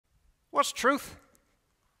What's truth?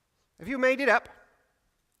 Have you made it up?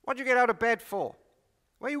 What did you get out of bed for?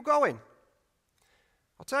 Where are you going?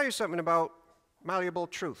 I'll tell you something about malleable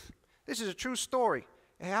truth. This is a true story.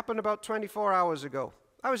 It happened about 24 hours ago.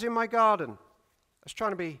 I was in my garden. I was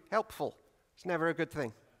trying to be helpful. It's never a good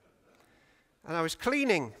thing. And I was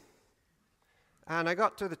cleaning. And I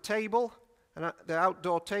got to the table, and the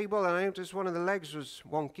outdoor table, and I noticed one of the legs was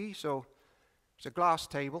wonky, so it's a glass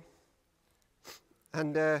table.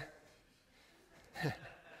 And I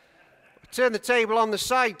turned the table on the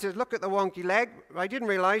side to look at the wonky leg. I didn't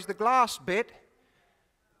realize the glass bit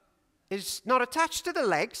is not attached to the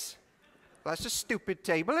legs. That's a stupid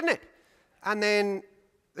table, isn't it? And then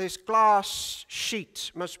this glass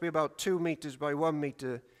sheet, must be about 2 meters by 1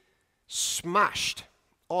 meter, smashed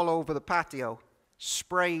all over the patio,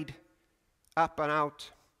 sprayed up and out.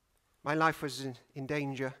 My life was in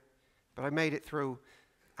danger, but I made it through.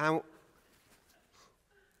 And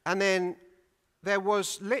then there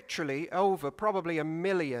was literally over probably 1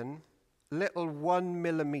 million little 1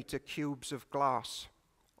 millimeter cubes of glass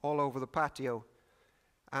all over the patio.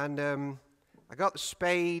 And I got the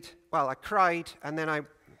spade. Well, I cried, and then I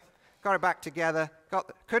got it back together.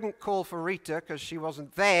 Couldn't call for Rita because she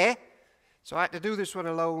wasn't there, so I had to do this one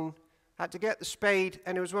alone. Had to get the spade,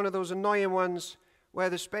 and it was one of those annoying ones where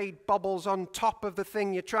the spade bobbles on top of the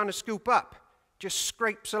thing you're trying to scoop up. Just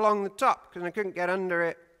scrapes along the top because I couldn't get under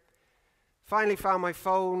it. Finally found my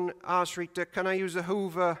phone, asked Rita, can I use the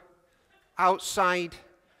Hoover outside?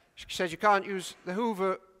 She said, you can't use the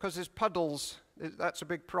Hoover because there's puddles. That's a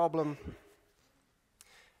big problem.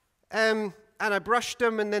 And I brushed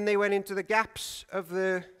them, and then they went into the gaps of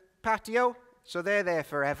the patio, so they're there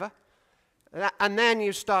forever. And then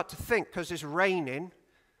you start to think, because it's raining,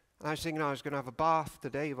 and I was thinking, I was going to have a bath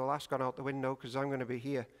today. Well, that's gone out the window because I'm going to be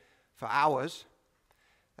here for hours.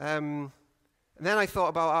 And then I thought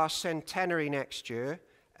about our centenary next year,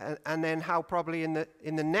 and then how probably in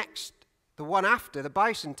the next, the one after, the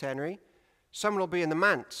bicentenary, someone will be in the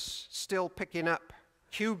manse, still picking up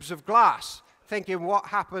cubes of glass, thinking, what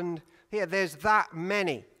happened here? There's that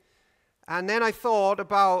many. And then I thought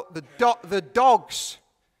about the dogs.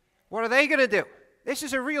 What are they going to do? This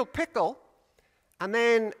is a real pickle. And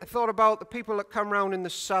then I thought about the people that come round in the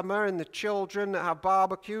summer and the children that have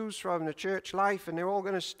barbecues from the church life, and they're all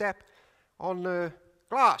going to step on the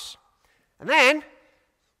glass. And then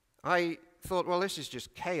I thought, well, this is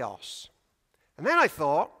just chaos. And then I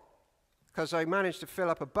thought, because I managed to fill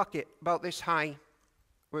up a bucket about this high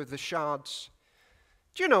with the shards,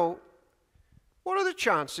 do you know, what are the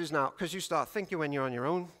chances now, because you start thinking when you're on your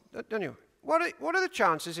own, don't you? What are the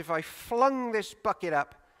chances if I flung this bucket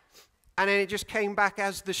up and then it just came back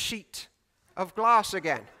as the sheet of glass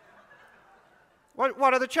again? What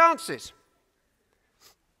are the chances?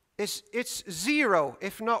 It's zero,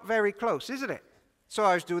 if not very close, isn't it? So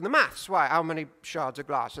I was doing the maths. Why? How many shards of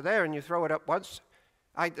glass are there? And you throw it up once.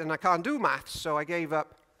 And I can't do maths, so I gave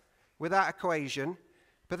up with that equation.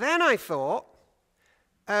 But then I thought,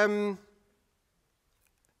 like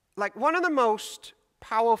one of the most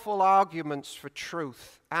powerful arguments for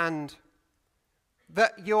truth and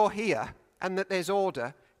that you're here and that there's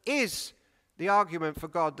order is the argument for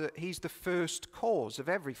God that he's the first cause of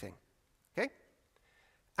everything. Okay?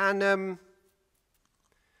 And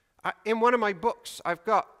in one of my books, I've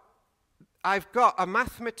got a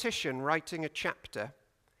mathematician writing a chapter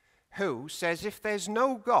who says if there's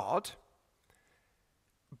no God,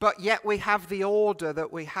 but yet we have the order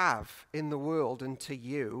that we have in the world and to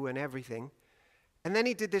you and everything. And then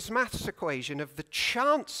he did this maths equation of the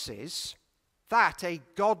chances that a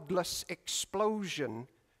godless explosion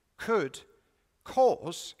could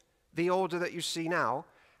cause the order that you see now.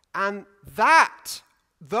 And that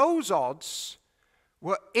those odds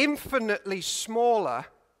were infinitely smaller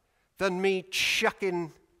than me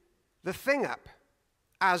chucking the thing up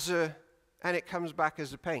and it comes back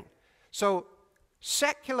as a pain. So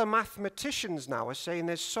secular mathematicians now are saying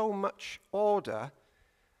there's so much order,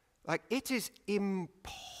 like it is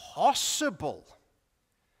impossible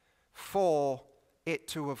for it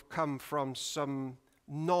to have come from some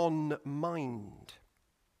non-mind.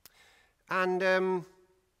 And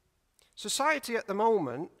society at the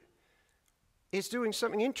moment is doing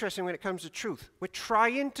something interesting when it comes to truth. We're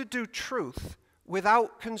trying to do truth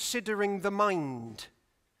without considering the mind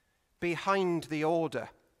behind the order.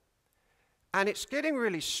 And it's getting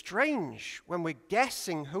really strange when we're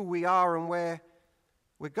guessing who we are and where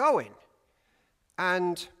we're going.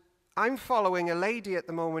 And I'm following a lady at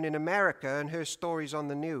the moment in America, and her story's on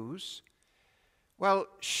the news. Well,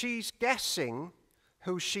 she's guessing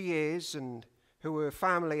who she is and who her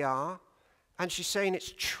family are, and she's saying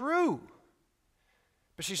it's true.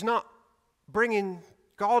 But she's not bringing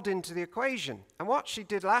God into the equation. And what she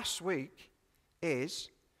did last week is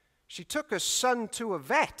she took her son to a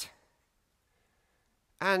vet.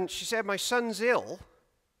 And she said, my son's ill.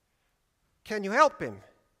 Can you help him?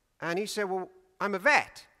 And he said, well, I'm a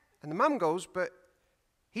vet. And the mum goes, but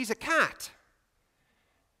he's a cat.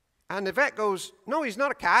 And the vet goes, no, he's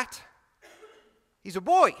not a cat. He's a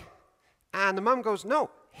boy. And the mum goes,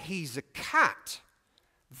 no, he's a cat.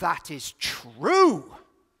 That is true.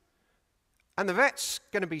 And the vet's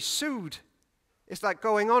going to be sued. It's like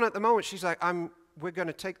going on at the moment. She's like, we're going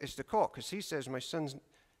to take this to court because he says my son's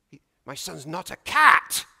not a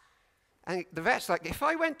cat. And the vet's like, if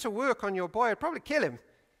I went to work on your boy, I'd probably kill him.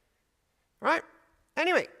 Right?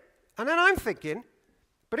 Anyway, and then I'm thinking,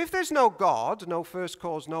 but if there's no God, no first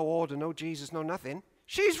cause, no order, no Jesus, no nothing,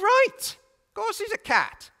 she's right. Of course he's a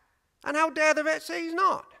cat. And how dare the vet say he's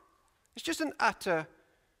not? It's just an utter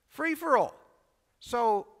free-for-all.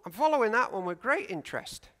 So I'm following that one with great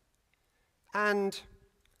interest. And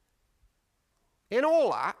in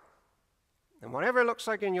all that, and whatever it looks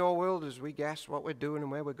like in your world as we guess what we're doing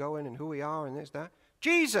and where we're going and who we are and this, that,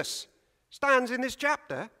 Jesus stands in this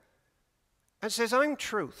chapter and says, I'm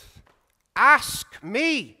truth. Ask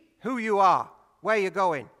me who you are, where you're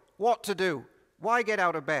going, what to do, why get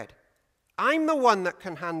out of bed. I'm the one that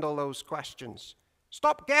can handle those questions.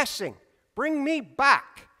 Stop guessing. Bring me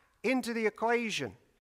back into the equation.